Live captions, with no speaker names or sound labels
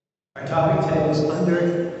Our topic today is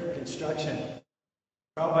under construction.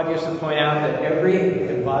 Prabhupada used to point out that every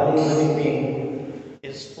embodied living being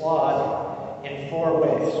is flawed in 4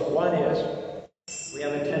 ways. One is we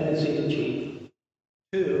have a tendency to cheat.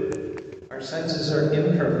 2, our senses are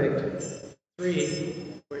imperfect.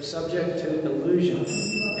 3, we're subject to illusion.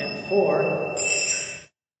 And 4,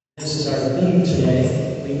 this is our theme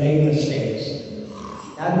today, we make mistakes.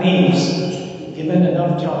 That means, given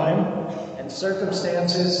enough time and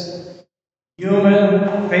circumstances,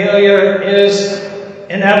 human failure is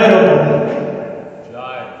inevitable.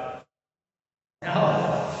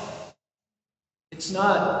 Now, it's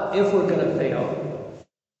not if we're going to fail,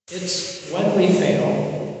 it's when we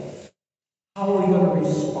fail, how are we going to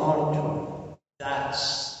respond to it?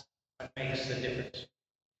 That's what makes the difference.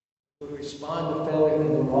 If we respond to failure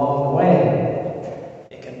in the wrong way,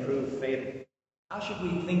 it can prove fatal. How should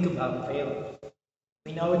we think about failure?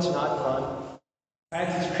 We know it's not fun. In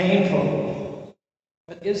fact, it's painful.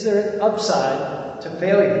 But is there an upside to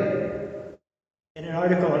failure? In an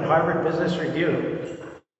article in Harvard Business Review,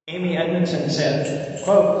 Amy Edmondson said,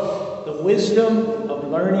 quote, "The wisdom of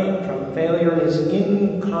learning from failure is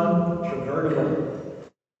incontrovertible.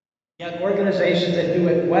 Yet organizations that do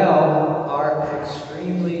it well are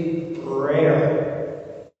extremely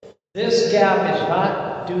rare. This gap is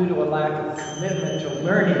not due to a lack of commitment to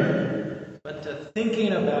learning, but to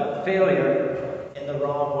thinking about failure in the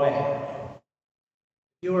wrong way."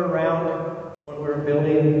 You were around when we were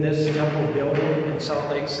building this temple building in Salt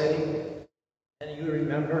Lake City, and you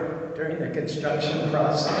remember during the construction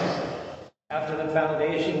process, after the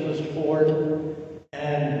foundation was poured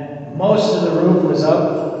and most of the roof was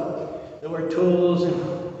up, there were tools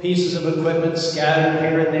and pieces of equipment scattered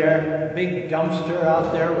here and there. A big dumpster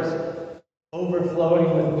out there was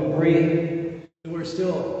overflowing with debris. There were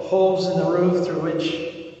still holes in the roof through which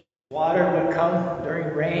water would come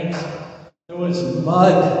during rains. There was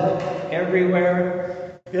mud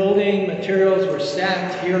everywhere. Building materials were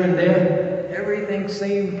stacked here and there. Everything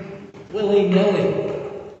seemed willy-nilly,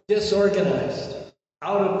 disorganized,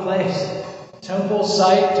 out of place. Temple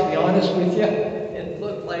site, to be honest with you, it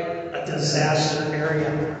looked like a disaster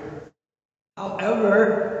area.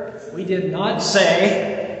 However, we did not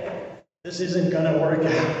say, this isn't going to work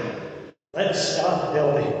out. Let's stop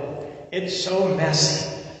building. It's so messy.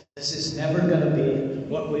 This is never going to be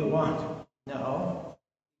what we want. No,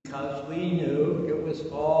 because we knew it was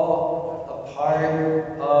all a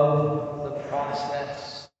part of the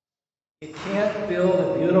process. You can't build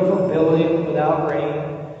a beautiful building without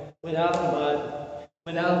rain, without mud,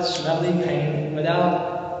 without smelly paint,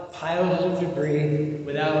 without piles of debris,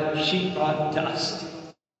 without sheetrock dust.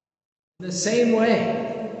 In the same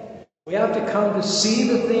way, we have to come to see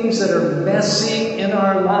the things that are messy in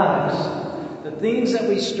our lives, the things that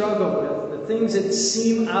we struggle with, the things that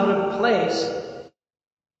seem out of place,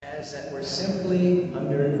 as that we're simply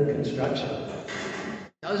under construction.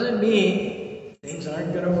 Doesn't mean things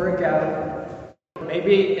aren't going to work out.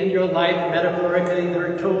 Maybe in your life, metaphorically,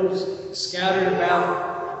 there are tools scattered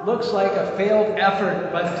about. Looks like a failed effort,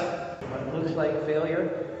 but what looks like failure,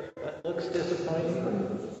 what looks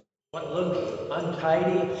disappointing, what looks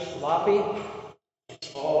untidy, sloppy,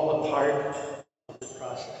 it's all a part of the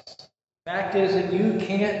process. Fact is that you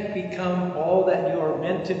can't become all that you are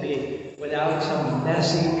meant to be without some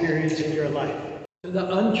messy periods in your life. To the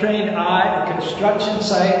untrained eye, a construction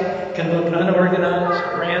site can look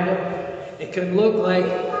unorganized, random. It can look like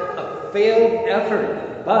a failed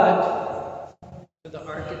effort, but to the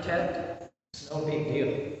architect, it's no big deal.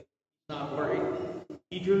 He's not worried.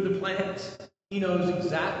 He drew the plans. He knows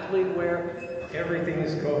exactly where everything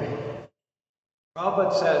is going.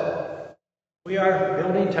 Prabhupada said, we are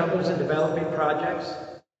building temples and developing projects.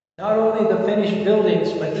 Not only the finished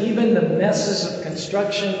buildings, but even the messes of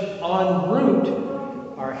construction en route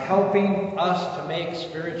are helping us to make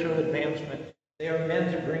spiritual advancement. They are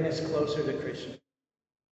meant to bring us closer to Krishna.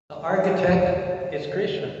 The architect is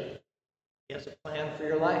Krishna. He has a plan for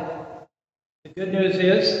your life. The good news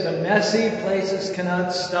is the messy places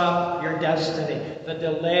cannot stop your destiny. The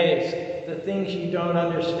delays, the things you don't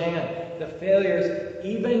understand, the failures,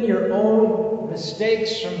 even your own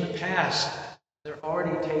mistakes from the past, they're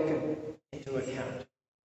already taken into account.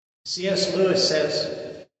 C.S. Lewis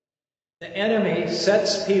says, the enemy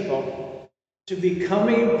sets people to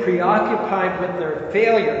becoming preoccupied with their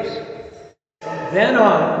failures. From then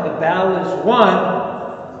on, the battle is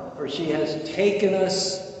won, for she has taken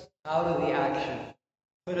us out of the action,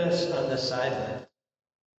 put us on the sidelines.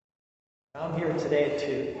 I'm here today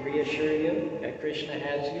to reassure you that Krishna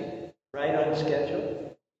has you right on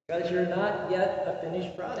schedule, because you're not yet a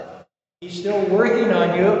finished product. He's still working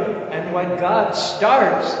on you, and what God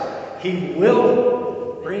starts, He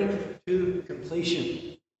will bring to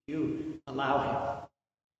completion. You allow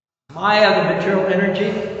him. Maya, the material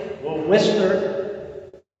energy, will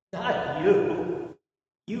whisper, not you.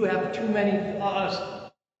 You have too many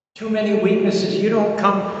flaws, too many weaknesses. You don't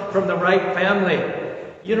come from the right family.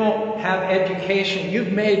 You don't have education.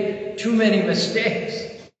 You've made too many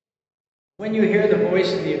mistakes. When you hear the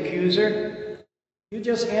voice of the accuser, you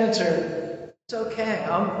just answer, it's okay,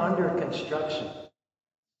 I'm under construction.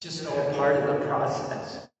 Just all part of the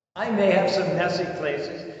process. I may have some messy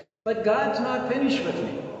places, but God's not finished with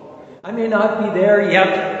me. I may not be there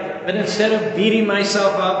yet, but instead of beating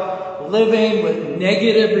myself up, living with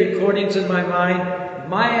negative recordings in my mind,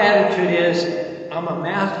 my attitude is, I'm a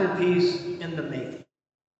masterpiece in the making.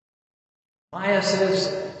 Maya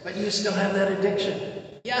says, but you still have that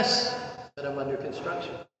addiction. Yes, but I'm under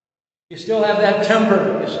construction. You still have that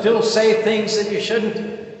temper. You still say things that you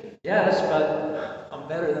shouldn't. Yes, but I'm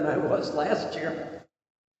better than I was last year.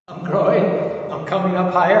 I'm growing. I'm coming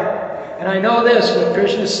up higher. And I know this, when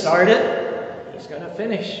Krishna started, he's going to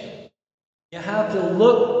finish. You have to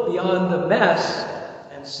look beyond the mess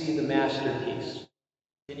and see the masterpiece.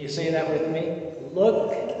 Can you say that with me?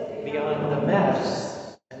 Look beyond the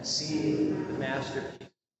mess and see the masterpiece.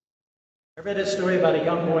 I read a story about a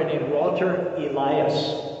young boy named Walter Elias.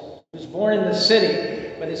 He was born in the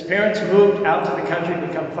city, but his parents moved out to the country to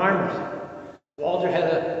become farmers. Walter had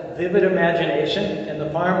a vivid imagination, and the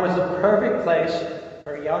farm was the perfect place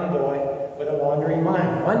for a young boy with a wandering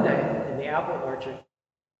mind. One day, in the apple orchard,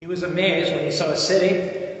 he was amazed when he saw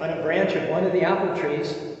sitting on a branch of one of the apple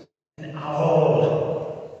trees an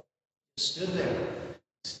owl. He stood there,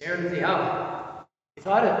 stared at the owl. He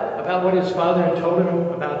thought about what his father had told him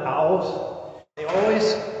about owls. They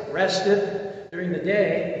always rested during the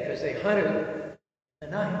day because they hunted in the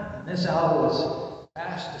night. And this owl was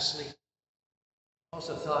fast asleep. He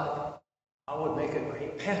also thought owl would make a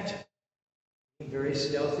great pet. Very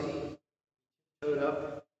stealthy. He showed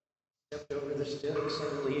up, stepped over the sticks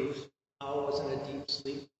and the leaves. Owl was in a deep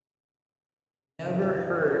sleep. Never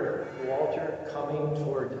heard Walter coming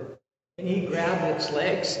toward him. And he grabbed its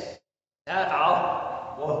legs. That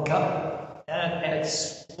owl woke up and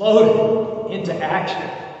exploded into action.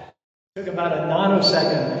 It took about a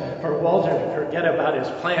nanosecond for Walter to forget about his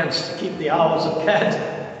plans to keep the owls a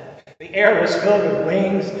pet. The air was filled with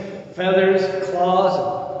wings, feathers, claws,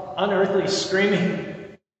 and unearthly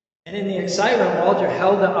screaming. And in the excitement, Walter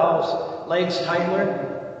held the owl's legs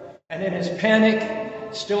tighter, and in his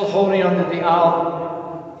panic, still holding onto the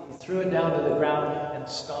owl, he threw it down to the ground and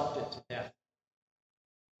stomped it to death.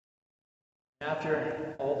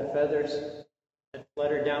 After all the feathers had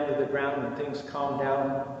fluttered down to the ground and things calmed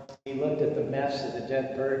down, he looked at the mess of the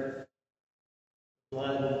dead bird,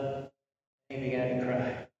 blood, and he began to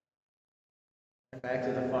cry. Went back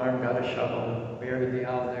to the farm, got a shovel, buried the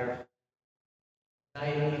owl there.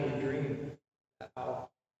 Night he would dream that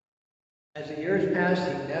owl. As the years passed,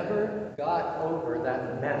 he never got over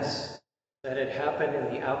that mess that had happened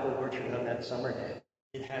in the apple orchard on that summer day.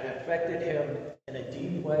 It had affected him in a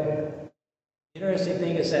deep way. The interesting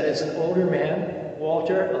thing is that as an older man,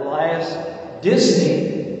 Walter Elias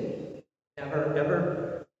Disney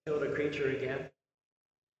never killed a creature again.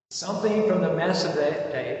 Something from the mess of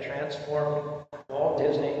that day transformed Walt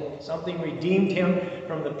Disney. Something redeemed him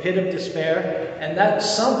from the pit of despair. And that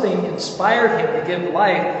something inspired him to give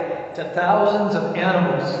life to thousands of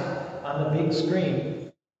animals on the big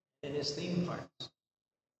screen in his theme parks.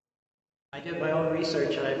 I did my own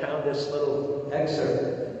research and I found this little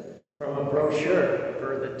excerpt from a brochure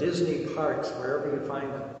for the Disney parks, wherever you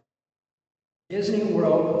find them. Disney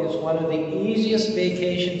World is one of the easiest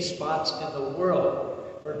vacation spots in the world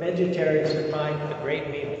for vegetarians to find a great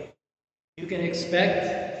meal. You can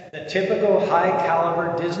expect the typical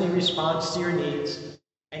high-caliber Disney response to your needs,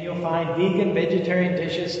 and you'll find vegan vegetarian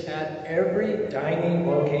dishes at every dining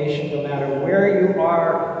location, no matter where you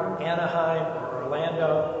are, Anaheim or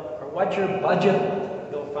Orlando, or what your budget,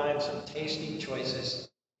 you'll find some tasty choices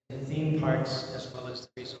in theme parks as well as the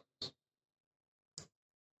resorts.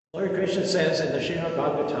 Lord Krishna says in the Srimad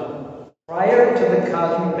Bhagavatam, prior to the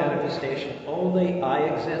cosmic manifestation, only I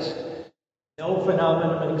exist. No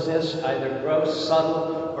phenomenon exists, either gross,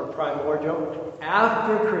 subtle, or primordial.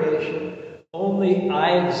 After creation, only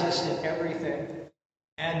I exist in everything.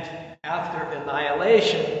 And after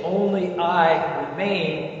annihilation, only I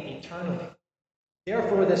remain eternally.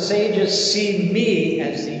 Therefore, the sages see me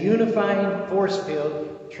as the unifying force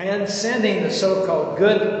field, transcending the so-called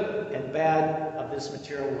good and bad of this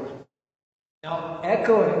material world. Now,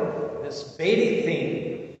 echoing this Vedic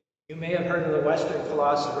theme, you may have heard of the Western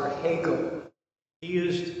philosopher Hegel. He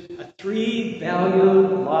used a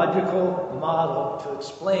three-value logical model to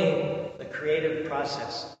explain the creative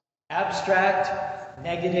process: abstract,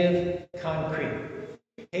 negative, concrete.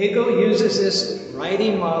 Hegel uses this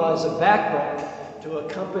writing model as a backbone to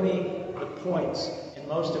accompany the points in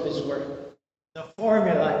most of his work. The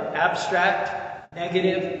formula, abstract,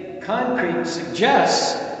 negative, concrete,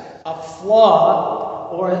 suggests a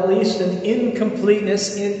flaw or at least an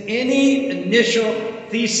incompleteness in any initial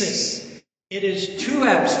thesis. It is too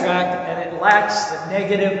abstract and it lacks the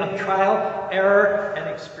negative of trial, error, and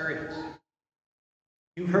experience.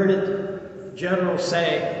 You heard it, generals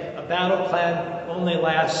say, a battle plan only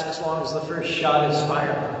lasts as long as the first shot is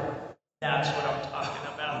fired. That's what I'm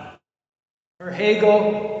talking about. For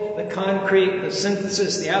Hegel, the concrete, the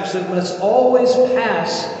synthesis, the absolute must always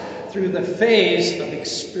pass through the phase of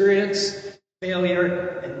experience,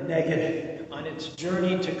 failure, and negative on its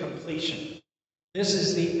journey to completion. This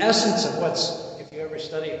is the essence of what's, if you ever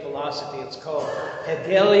study philosophy, it's called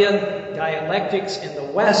Hegelian dialectics in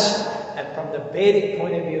the West, and from the Vedic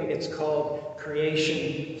point of view, it's called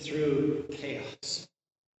creation through chaos.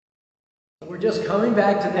 So we're just coming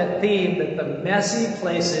back to that theme that the messy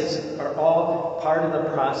places are all part of the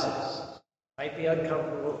process. Might be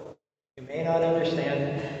uncomfortable. You may not understand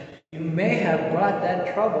it. You may have brought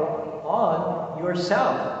that trouble on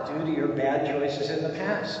yourself due to your bad choices in the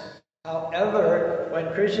past. However,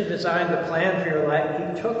 when Krishna designed the plan for your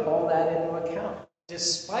life, he took all that into account.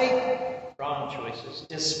 Despite wrong choices,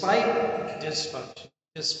 despite dysfunction,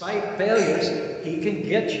 despite failures, he can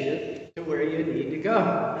get you to where you need to go.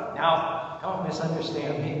 Now, don't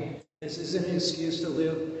misunderstand me. This isn't an excuse to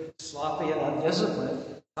live sloppy and undisciplined.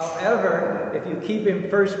 However, if you keep him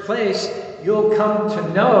first place, you'll come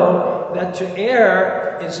to know that to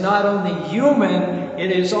err is not only human,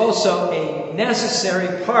 it is also a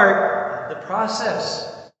necessary part of the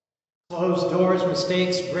process. Closed doors,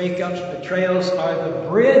 mistakes, breakups, betrayals are the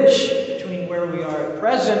bridge between where we are at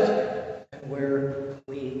present and where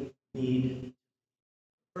we need.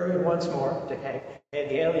 Refer once more to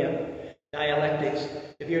Hegelian dialectics.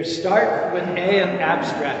 If you start with A and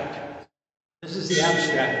abstract, this is the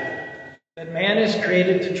abstract. That man is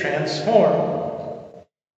created to transform.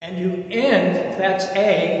 And you end, that's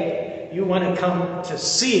A, you want to come to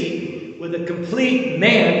C with a complete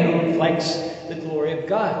man who reflects the glory of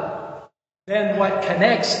God. Then what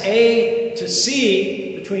connects A to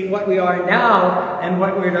C between what we are now and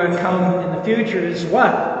what we're going to come in the future is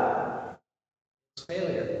what? It's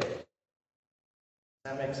failure. Does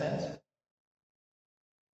that make sense?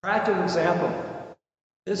 Practical example.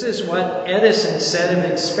 This is what Edison said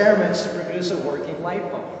in experiments to produce a working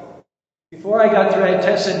light bulb. Before I got through, I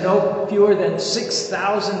tested no fewer than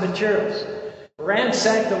 6,000 materials,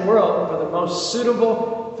 ransacked the world for the most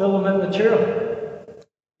suitable filament material.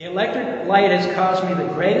 The electric light has caused me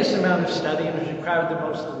the greatest amount of study and has required the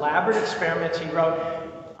most elaborate experiments, he wrote.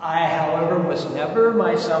 I, however, was never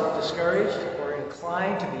myself discouraged or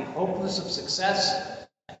inclined to be hopeless of success.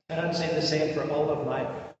 I cannot say the same for all of my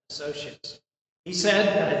associates. He said,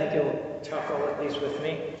 and I think you'll chuckle at least with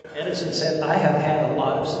me, Edison said, I have had a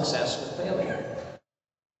lot of success with failure.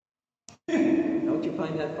 Don't you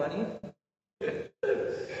find that funny?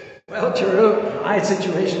 Well, true. My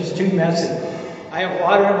situation's too messy. I have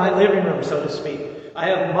water in my living room, so to speak. I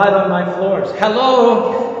have mud on my floors.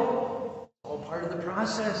 Hello! All part of the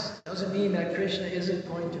process. Doesn't mean that Krishna isn't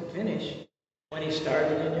going to finish when he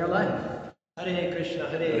started in your life. Hare Krishna,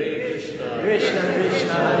 Hare Krishna, Krishna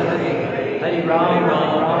Krishna, Hare Hare, Hare Ram, Ram,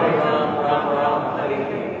 Ram, Ram, Ram, Ram, Hare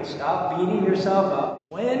Hare. Stop beating yourself up.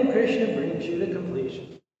 When Krishna brings you to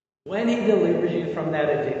completion, when he delivers you from that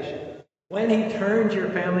addiction, when he turns your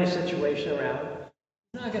family situation around,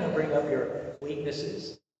 he's not going to bring up your weaknesses.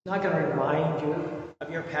 He's not going to remind you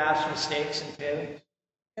of your past mistakes and failures.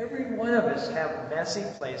 Every one of us have messy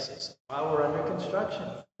places while we're under construction,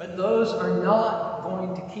 but those are not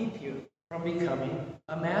going to keep you from becoming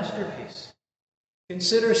a masterpiece.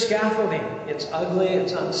 Consider scaffolding. It's ugly,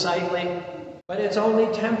 it's unsightly, but it's only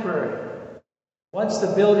temporary. Once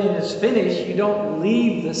the building is finished, you don't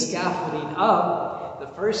leave the scaffolding up. The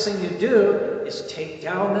first thing you do is take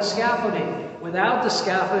down the scaffolding. Without the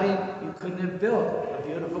scaffolding, you couldn't have built a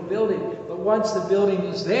beautiful building. But once the building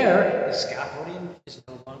is there, the scaffolding is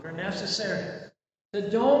no longer necessary. So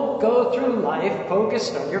don't go through life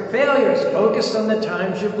focused on your failures, focused on the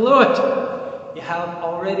times you blew it. You have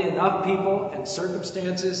already enough people and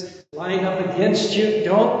circumstances lined up against you.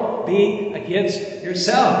 Don't be against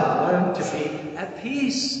yourself. Learn to be at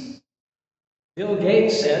peace. Bill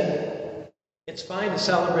Gates said, it's fine to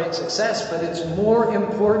celebrate success, but it's more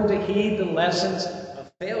important to heed the lessons of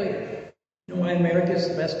failure. You know why America is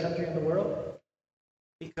the best country in the world?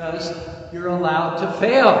 because you're allowed to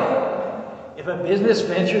fail. If a business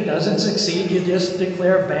venture doesn't succeed, you just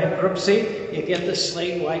declare bankruptcy, you get the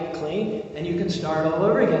slate wiped clean, and you can start all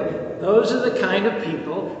over again. Those are the kind of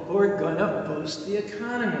people who are going to boost the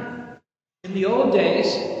economy. In the old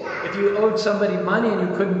days, if you owed somebody money and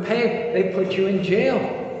you couldn't pay, they put you in jail.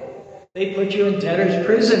 They put you in debtor's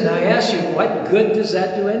prison. I ask you, what good does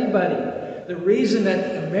that do anybody? The reason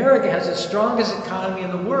that America has the strongest economy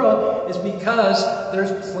in the world is because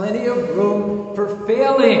there's plenty of room for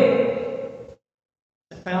failing.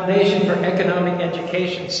 The Foundation for Economic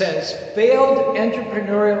Education says failed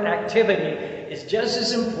entrepreneurial activity is just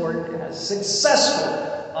as important as successful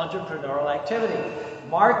entrepreneurial activity.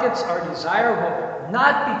 Markets are desirable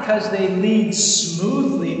not because they lead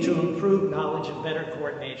smoothly to improved knowledge and better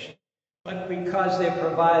coordination, but because they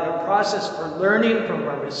provide a process for learning from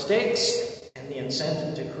our mistakes and the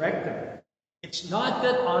incentive to correct them. It's not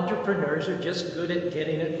that entrepreneurs are just good at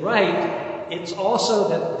getting it right. It's also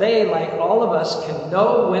that they, like all of us, can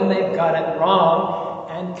know when they've got it wrong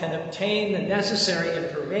and can obtain the necessary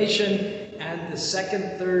information and the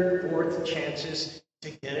second, third, fourth chances to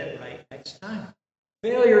get it right next time.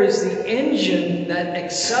 Failure is the engine that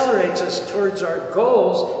accelerates us towards our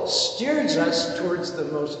goals, steers us towards the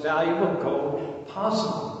most valuable goal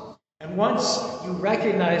possible. And once you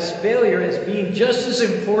recognize failure as being just as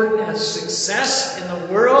important as success in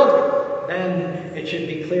the world, then it should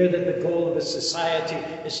be clear that the goal of a society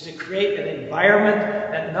is to create an environment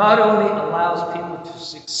that not only allows people to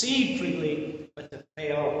succeed freely, but to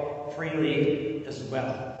fail freely as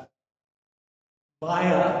well.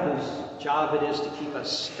 Maya, whose job it is to keep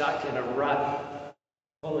us stuck in a rut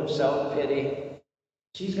full of self-pity,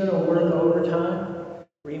 she's going to work overtime,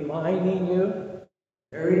 reminding you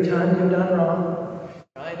every time you've done wrong,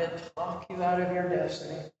 trying to talk you out of your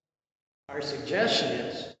destiny. Our suggestion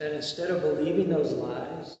is that instead of believing those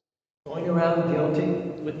lies, going around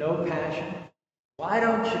guilty with no passion, why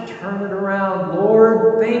don't you turn it around?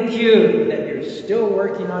 Lord, thank you that you're still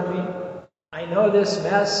working on me. I know this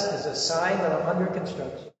mess is a sign that I'm under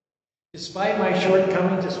construction. Despite my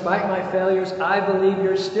shortcomings, despite my failures, I believe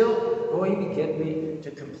you're still going to get me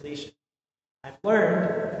to completion. I've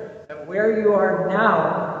learned that where you are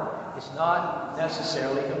now is not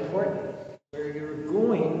necessarily important. Where you're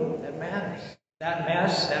going, that matters. That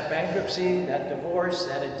mess, that bankruptcy, that divorce,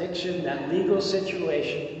 that addiction, that legal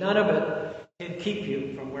situation, none of it can keep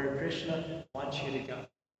you from where Krishna wants you to go.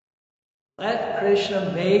 Let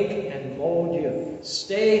Krishna make and mold you.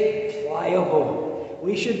 Stay pliable.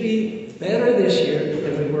 We should be better this year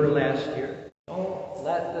than we were last year. Don't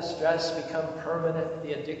let the stress become permanent,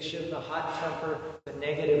 the addiction, the hot temper, the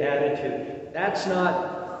negative attitude. That's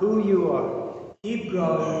not who you are. Keep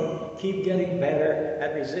growing, keep getting better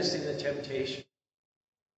at resisting the temptation.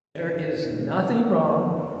 There is nothing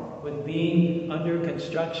wrong with being under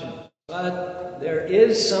construction, but there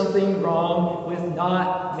is something wrong with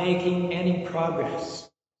not making any progress.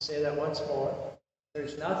 I'll say that once more.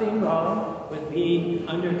 There's nothing wrong with being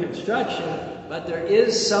under construction, but there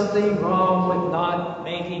is something wrong with not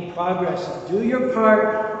making progress. Do your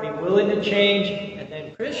part, be willing to change, and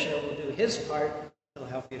then Krishna will do his part. He'll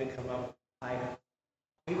help you to come up higher.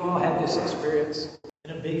 We've all had this experience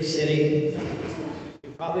in a big city. You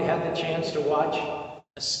probably had the chance to watch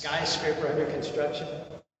a skyscraper under construction.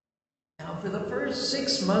 Now, for the first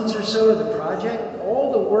 6 months or so of the project,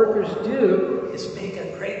 all the workers do is make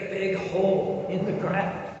a great big hole in the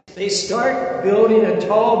ground. They start building a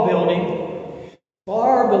tall building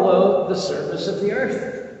far below the surface of the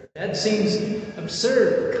earth. That seems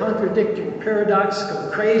absurd, contradictory,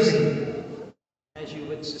 paradoxical, crazy. As you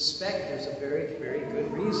would suspect, there's a very, very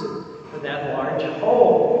good reason for that large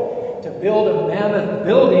hole. To build a mammoth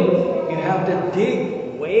building, you have to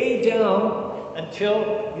dig way down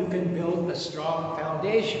until you can build a strong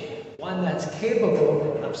foundation, one that's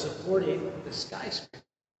capable of supporting the skyscraper.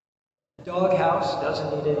 A doghouse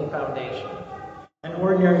doesn't need any foundation. An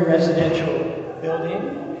ordinary residential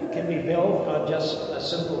building can be built on just a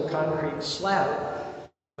simple concrete slab.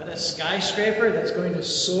 But a skyscraper that's going to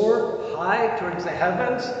soar high towards the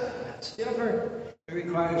heavens, that's different. It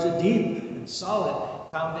requires a deep and solid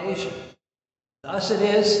foundation. Thus it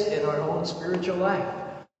is in our own spiritual life.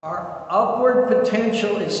 Our upward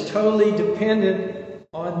potential is totally dependent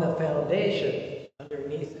on the foundation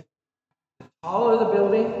underneath it. The taller the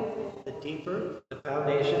building, the deeper the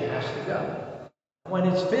foundation has to go. When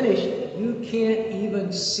it's finished, you can't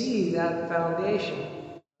even see that foundation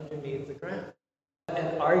underneath the ground.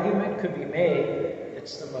 An argument could be made,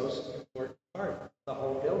 it's the most important part of the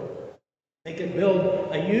whole building. Think of could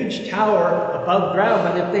build a huge tower above ground,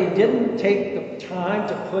 but if they didn't take the time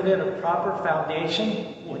to put in a proper foundation,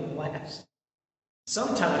 it wouldn't last.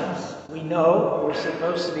 Sometimes we know we're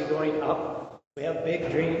supposed to be going up. We have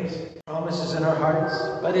big dreams, promises in our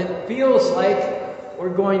hearts, but it feels like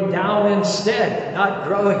we're going down instead, not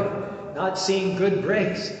growing, not seeing good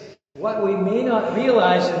breaks. What we may not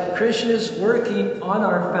realize is that Krishna is working on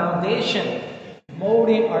our foundation,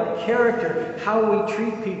 molding our character, how we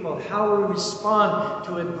treat people, how we respond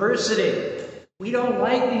to adversity. We don't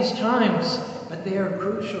like these times, but they are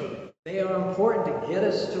crucial. They are important to get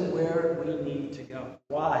us to where we need to go.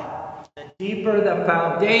 Why? The deeper the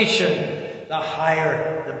foundation, the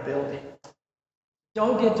higher the building.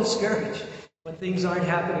 Don't get discouraged when things aren't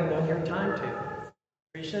happening on your timetable.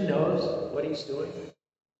 Krishna knows what he's doing.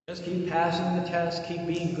 Just keep passing the test, keep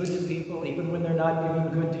being good to people, even when they're not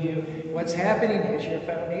being good to you. What's happening is your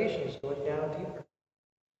foundation is going down deeper.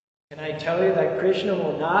 Can I tell you that Krishna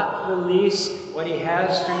will not release what he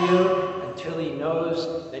has for you until he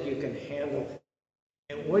knows that you can handle it?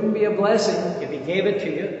 It wouldn't be a blessing if he gave it to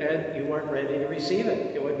you and you weren't ready to receive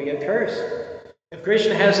it. It would be a curse. If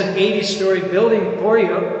Krishna has an 80-story building for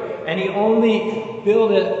you and he only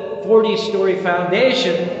built a 40-story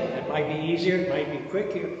foundation, it might be easier, it might be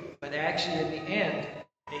quicker, but actually in the end,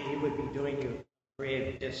 he would be doing you a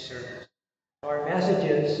grave disservice. Our message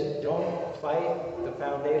is, don't fight the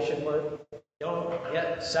foundation work. Don't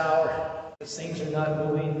get sour because things are not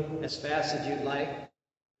moving as fast as you'd like.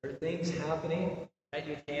 There are things happening that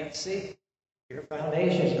you can't see. Your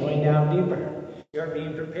foundation is going down deeper. You're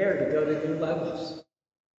being prepared to go to new levels.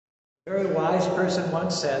 A very wise person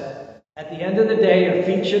once said, at the end of the day, your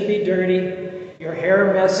feet should be dirty, your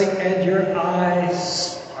hair messy, and your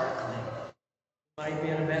eyes sparkling. You might be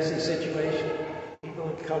in a messy situation. People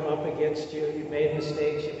have come up against you. You've made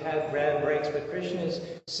mistakes. You've had bad breaks. But Krishna is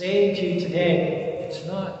saying to you today, it's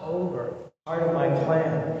not over. Part of my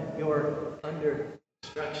plan. You're under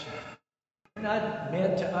instruction. We're not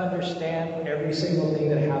meant to understand every single thing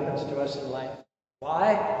that happens to us in life.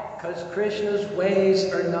 Why? Because Krishna's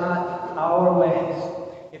ways are not our ways.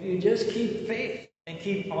 If you just keep faith and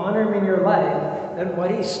keep honor him in your life, then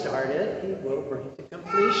what he started, he will bring to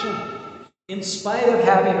completion. In spite of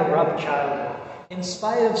having a rough childhood, in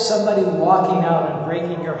spite of somebody walking out and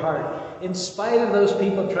breaking your heart, in spite of those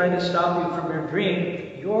people trying to stop you from your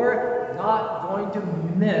dream, you're not going to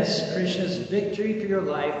miss Krishna's victory for your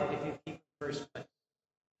life if you keep the first place.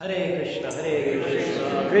 Hare Krishna, Hare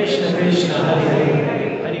Krishna, Krishna Krishna, Hare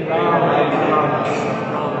Hare, Hare Rama, Hare Rama,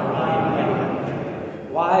 Rama Rama, Hare Hare.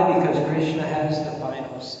 Why? Because Krishna has the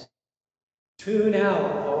final say. Tune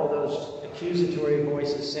out all those accusatory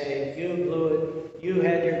voices saying, you blew it, you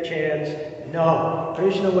had your chance. No,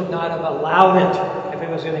 Krishna would not have allowed it if it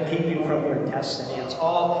was going to keep you from your destiny. It's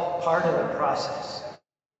all part of the process.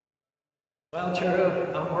 Well,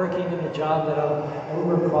 Charu, I'm working in a job that I'm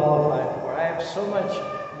overqualified for. I have so much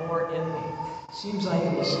more in me. Seems like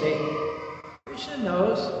a mistake. Krishna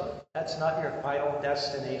knows that's not your final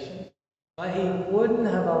destination, but he wouldn't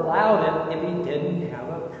have allowed it if he didn't have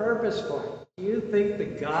a purpose for it. Do you think the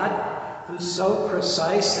God who's so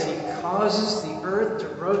precise that he causes the earth to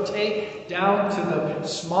rotate down to the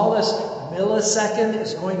smallest millisecond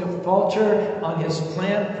is going to falter on his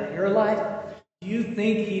plan for your life? Do you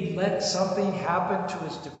think he'd let something happen to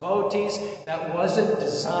his devotees that wasn't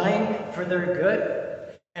designed for their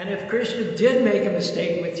good? And if Krishna did make a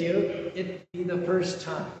mistake with you, it'd be the first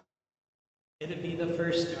time. It'd be the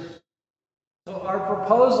first time. So our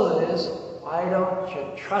proposal is, why don't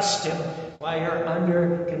you trust him while you're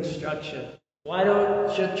under construction? Why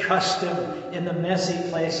don't you trust him in the messy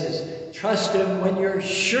places? Trust him when you're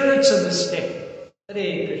sure it's a mistake.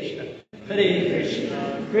 Hare Krishna, Hare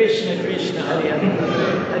Krishna, Krishna Krishna, Hare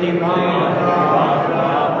Hare, Hare Rama, Rama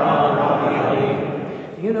Rama, Rama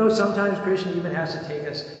Hare. You know, sometimes Krishna even has to take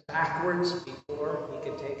us backwards before he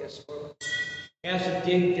can take us forward. He has to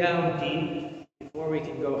dig down deep before we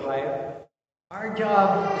can go higher. Our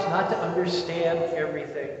job is not to understand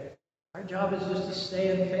everything. Our job is just to stay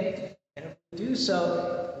in faith. And if we do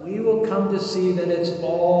so, we will come to see that it's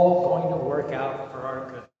all going to work out for our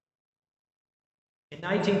good. In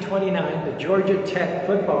 1929, the Georgia Tech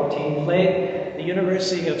football team played the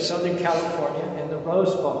University of Southern California in the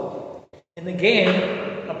Rose Bowl. In the game,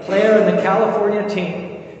 a player in the California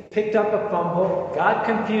team picked up a fumble, got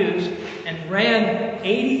confused, and ran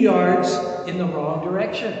 80 yards in the wrong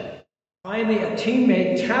direction. Finally, a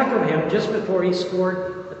teammate tackled him just before he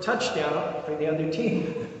scored a touchdown for the other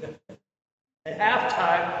team. At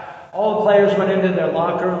halftime, all the players went into their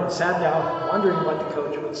locker room and sat down, wondering what the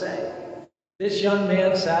coach would say. This young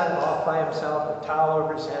man sat off by himself, a towel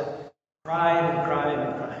over his head. Cried and cried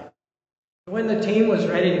and cried. When the team was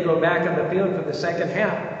ready to go back on the field for the second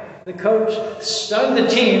half, the coach stunned the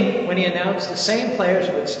team when he announced the same players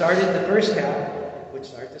who had started the first half would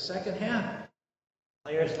start the second half.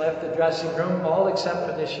 Players left the dressing room, all except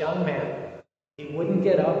for this young man. He wouldn't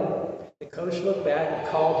get up. The coach looked back and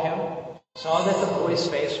called him, saw that the boy's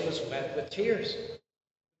face was wet with tears.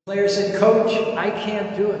 The player said, "Coach, I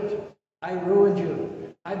can't do it. I ruined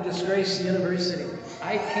you. I've disgraced the university.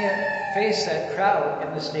 I can't face that crowd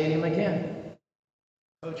in the stadium again."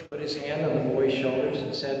 Coach put his hand on the boy's shoulders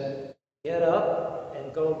and said, "Get up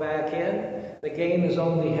and go back in. The game is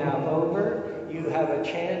only half over. You have a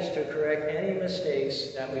chance to correct any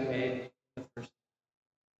mistakes that we made in the first."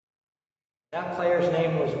 That player's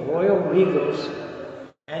name was Royal Regals,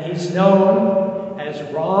 and he's known as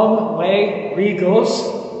Wrong Way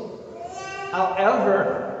Regals.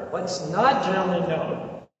 However, what's not generally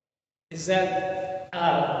known is that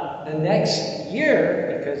the next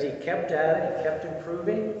year, because he kept at it, he kept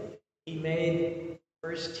improving, he made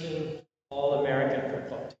first team All-American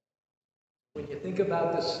football team. When you think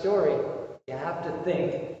about the story, you have to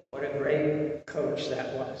think what a great coach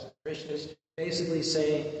that was. Krishna is basically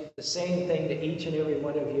saying the same thing to each and every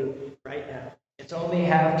one of you right now. It's only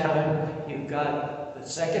halftime. You've got the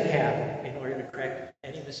second half in order to correct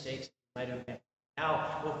any mistakes you might have made.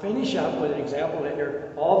 Now, we'll finish up with an example that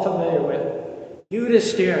you're all familiar with.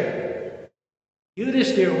 Yudhisthira.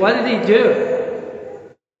 Yudhisthira, what did he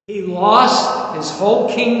do? He lost his whole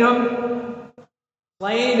kingdom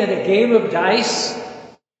playing at a game of dice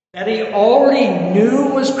that he already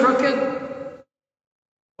knew was crooked.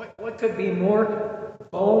 What could be more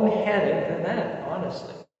boneheaded than that,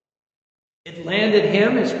 honestly? It landed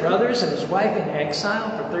him, his brothers, and his wife in exile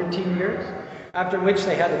for 13 years, after which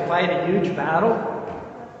they had to fight a huge battle.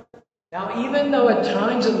 Now, even though at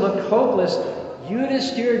times it looked hopeless,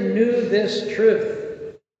 Yudhisthira knew this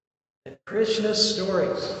truth, that Krishna's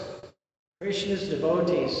stories, Krishna's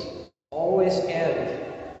devotees, always end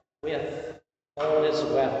with all is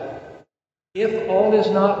well. If all is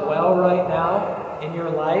not well right now in your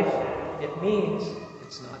life, it means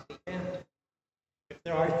it's not the end. If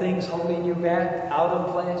there are things holding you back, out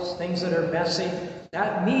of place, things that are messy,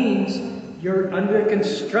 that means you're under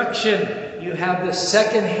construction. You have the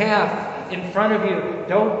second half in front of you.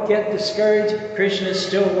 Don't get discouraged. Krishna is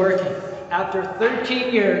still working. After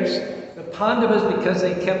 13 years, the Pandavas, because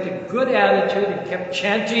they kept a good attitude and kept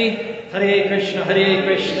chanting Hare Krishna,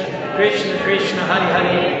 Krishna Krishna, Hare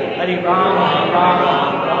Hare, Hare Rama,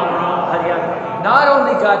 Rama, Rama, Hare Hare, not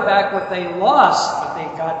only got back what they lost, but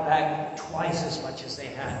they got back twice as much as they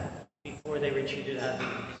had before they retreated out of the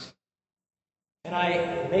east. And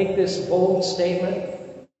I make this bold statement.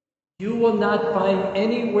 You will not find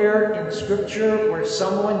anywhere in Scripture where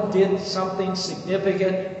someone did something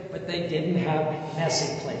significant, but they didn't have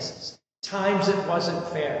messy places. Times it wasn't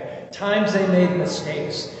fair. Times they made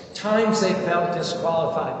mistakes. Times they felt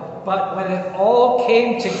disqualified. But when it all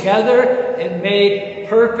came together, it made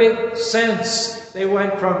perfect sense. They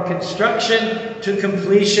went from construction to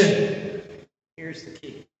completion. Here's the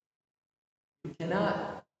key. You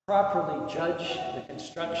cannot properly judge the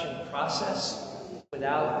construction process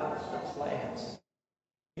without the plans.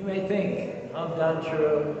 You may think, I'm done,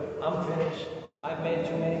 true, I'm finished, I've made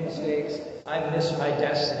too many mistakes, I've missed my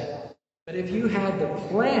destiny. But if you had the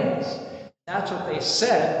plans, that's what they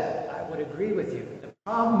said, I would agree with you. The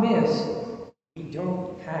problem is, we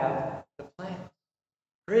don't have the plans.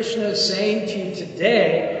 Krishna is saying to you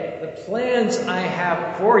today, the plans I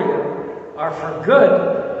have for you are for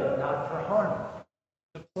good and not for harm.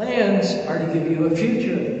 The plans are to give you a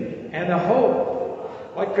future and a hope.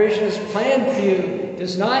 What Krishna has planned for you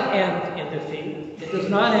does not end in defeat. It does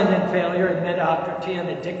not end in failure and mediocrity and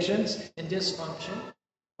addictions and dysfunction.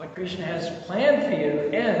 What Krishna has planned for you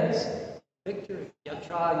ends in victory.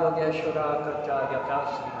 Yatra yogeshwara kata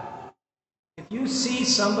yatasana. If you see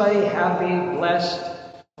somebody happy, blessed,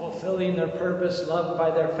 fulfilling their purpose, loved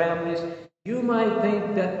by their families, you might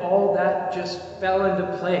think that all that just fell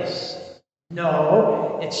into place.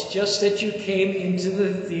 No, it's just that you came into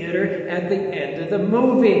the theater at the end of the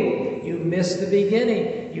movie. You missed the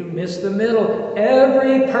beginning. You missed the middle.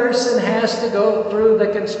 Every person has to go through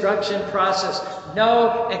the construction process.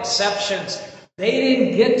 No exceptions. They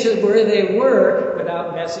didn't get to where they were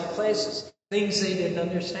without messy places. Things they didn't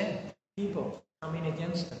understand. People coming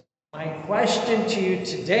against them. My question to you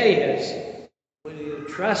today is, will you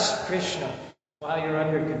trust Krishna while you're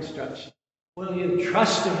under construction? Will you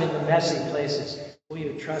trust Him in the messy places? Will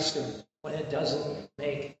you trust Him when it doesn't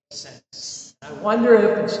make sense? I wonder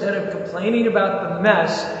if instead of complaining about the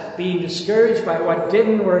mess, being discouraged by what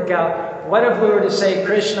didn't work out, What if we were to say,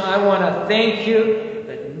 Krishna, I want to thank you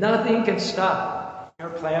that nothing can stop your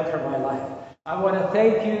plan for my life. I want to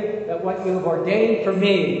thank you that what you have ordained for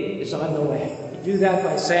me is on the way. You do that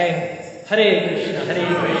by saying, Hare Krishna, Hare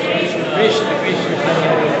Krishna, Krishna Krishna,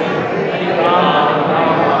 Hare Hare, Hare Rama,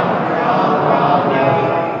 Hare Rama, Hare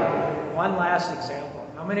Rama. One last example.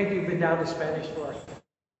 How many of you have been down to Spanish Fork?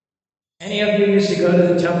 Any of you used to go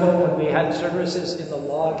to the temple when we had services in the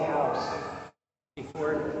log house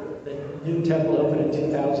before the new temple opened in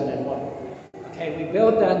 2001? Okay, we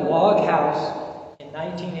built that log house in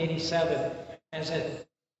 1987 as a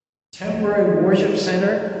temporary worship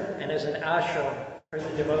center and as an ashram for the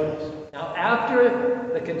devotees. Now,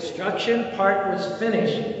 after the construction part was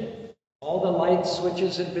finished, all the light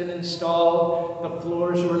switches had been installed, the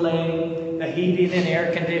floors were laid, the heating and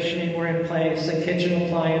air conditioning were in place, the kitchen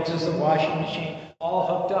appliances, the washing machine, all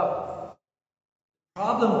hooked up. The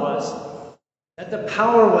problem was that the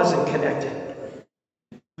power wasn't connected.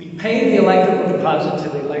 We paid the electrical deposit to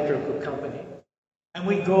the electrical company, and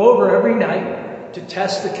we'd go over every night to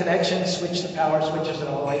test the connection, switch the power switches and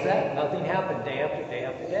all like that. Nothing happened day after day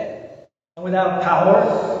after day. And without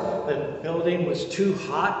power, the building was too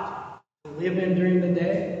hot to live in during the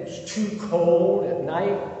day. It was too cold at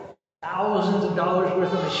night. Thousands of dollars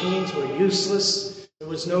worth of machines were useless. There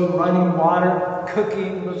was no running water.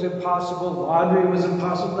 Cooking was impossible. Laundry was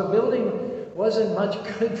impossible. The building wasn't much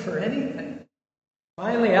good for anything.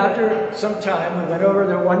 Finally, after some time, we went over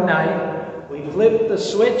there one night. We flipped the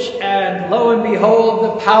switch, and lo and behold,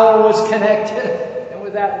 the power was connected. And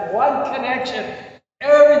with that one connection,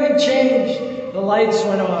 everything changed. The lights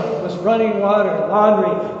went on. It was running water,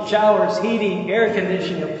 laundry, showers, heating, air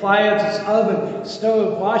conditioning, appliances, oven,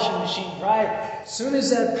 stove, washing machine, dryer. As soon as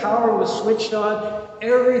that power was switched on,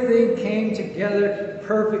 everything came together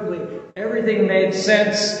perfectly. Everything made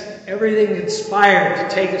sense. Everything inspired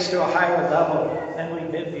to take us to a higher level than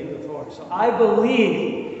we've been before. So I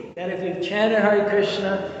believe that if you've chanted Hare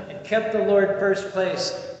Krishna and kept the Lord first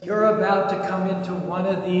place, you're about to come into one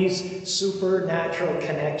of these supernatural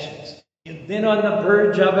connections. You've been on the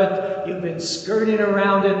verge of it. You've been skirting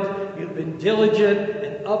around it. You've been diligent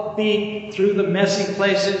and upbeat through the messy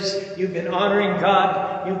places. You've been honoring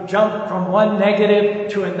God. You've jumped from one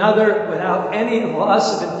negative to another without any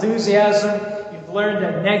loss of enthusiasm. You've learned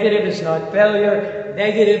that negative is not failure.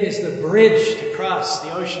 Negative is the bridge to cross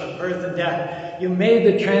the ocean of birth and death. You made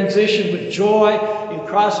the transition with joy. You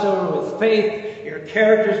crossed over with faith. Your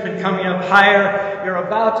character's been coming up higher. You're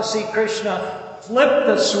about to see Krishna flip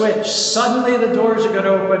the switch. Suddenly the doors are going to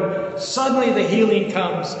open. Suddenly the healing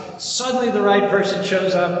comes. Suddenly the right person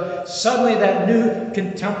shows up. Suddenly that new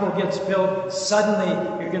temple gets built.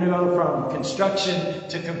 Suddenly you're going to go from construction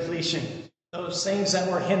to completion. Those things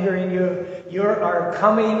that were hindering you, you are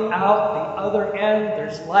coming out the other end.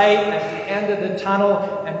 There's light at the end of the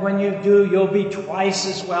tunnel. And when you do, you'll be twice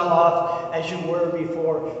as well off as you were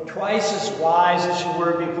before. Twice as wise as you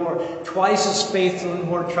were before. Twice as faithful and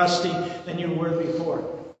more trusting than you were before.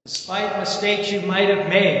 Despite mistakes you might have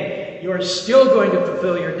made, you are still going to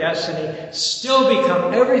fulfill your destiny. Still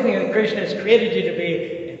become everything that Krishna has created you to be.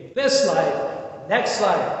 In this life, next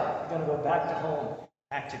life, you're going to go back to home,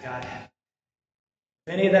 back to Godhead.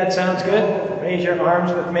 If any of that sounds good, raise your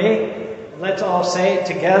arms with me. And let's all say it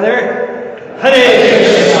together. Hare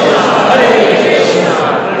Krishna, Hare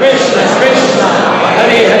Krishna, Krishna Krishna, Hare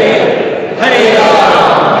Hare.